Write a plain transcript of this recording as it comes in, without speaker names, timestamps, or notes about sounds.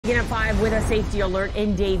At 5 with a safety alert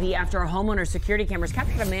in Davie after a homeowner's security cameras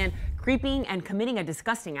captured a man creeping and committing a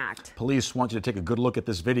disgusting act. Police want you to take a good look at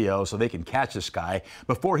this video so they can catch this guy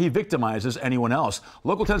before he victimizes anyone else.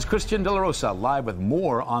 Local 10's Christian De La Rosa live with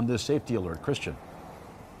more on this safety alert. Christian.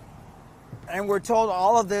 And we're told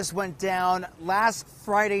all of this went down last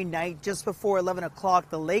Friday night just before 11 o'clock.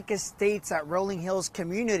 The Lake Estates at Rolling Hills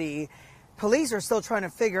community. Police are still trying to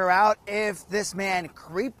figure out if this man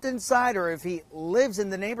creeped inside or if he lives in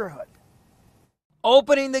the neighborhood.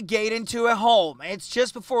 Opening the gate into a home, it's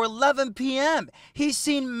just before 11 p.m. He's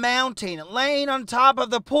seen mounting, laying on top of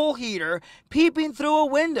the pool heater, peeping through a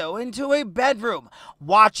window into a bedroom.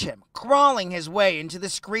 Watch him crawling his way into the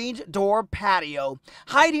screened door patio,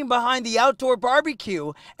 hiding behind the outdoor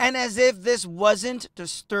barbecue, and as if this wasn't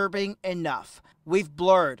disturbing enough, we've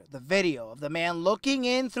blurred the video of the man looking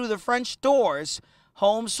in through the French doors,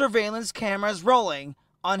 home surveillance cameras rolling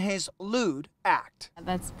on his lewd act.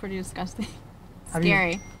 That's pretty disgusting.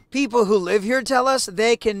 Scary. People who live here tell us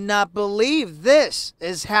they cannot believe this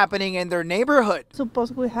is happening in their neighborhood.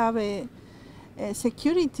 Suppose we have a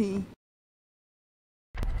security.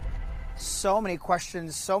 So many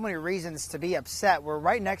questions, so many reasons to be upset. We're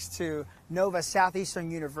right next to Nova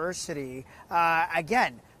Southeastern University.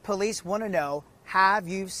 Again, police want to know, have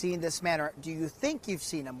you seen this man or do you think you've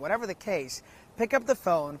seen him? Whatever the case, pick up the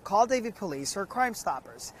phone, call Davie Police or Crime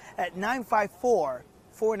Stoppers at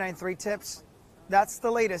 954-493-TIPS. That's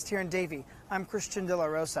the latest here in Davie. I'm Christian De La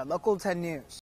Rosa, Local 10 News.